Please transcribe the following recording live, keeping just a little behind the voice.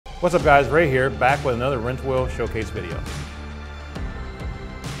What's up guys, Ray here, back with another Rent-A-Wheel showcase video.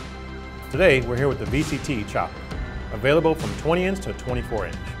 Today we're here with the VCT chopper, available from 20 inch to 24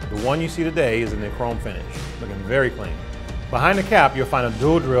 inch. The one you see today is in the chrome finish, looking very clean. Behind the cap you'll find a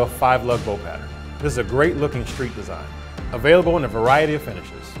dual drill 5-lug bolt pattern. This is a great looking street design, available in a variety of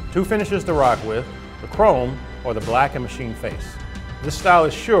finishes. 2 finishes to rock with, the chrome or the black and machine face. This style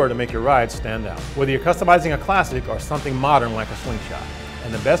is sure to make your ride stand out, whether you're customizing a classic or something modern like a slingshot.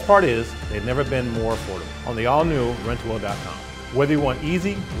 And the best part is, they've never been more affordable on the all-new Rent-A-Wheel.com. Whether you want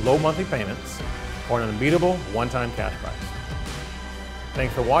easy, low monthly payments or an unbeatable one-time cash price.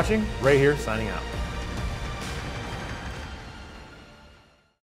 Thanks for watching. Ray here, signing out.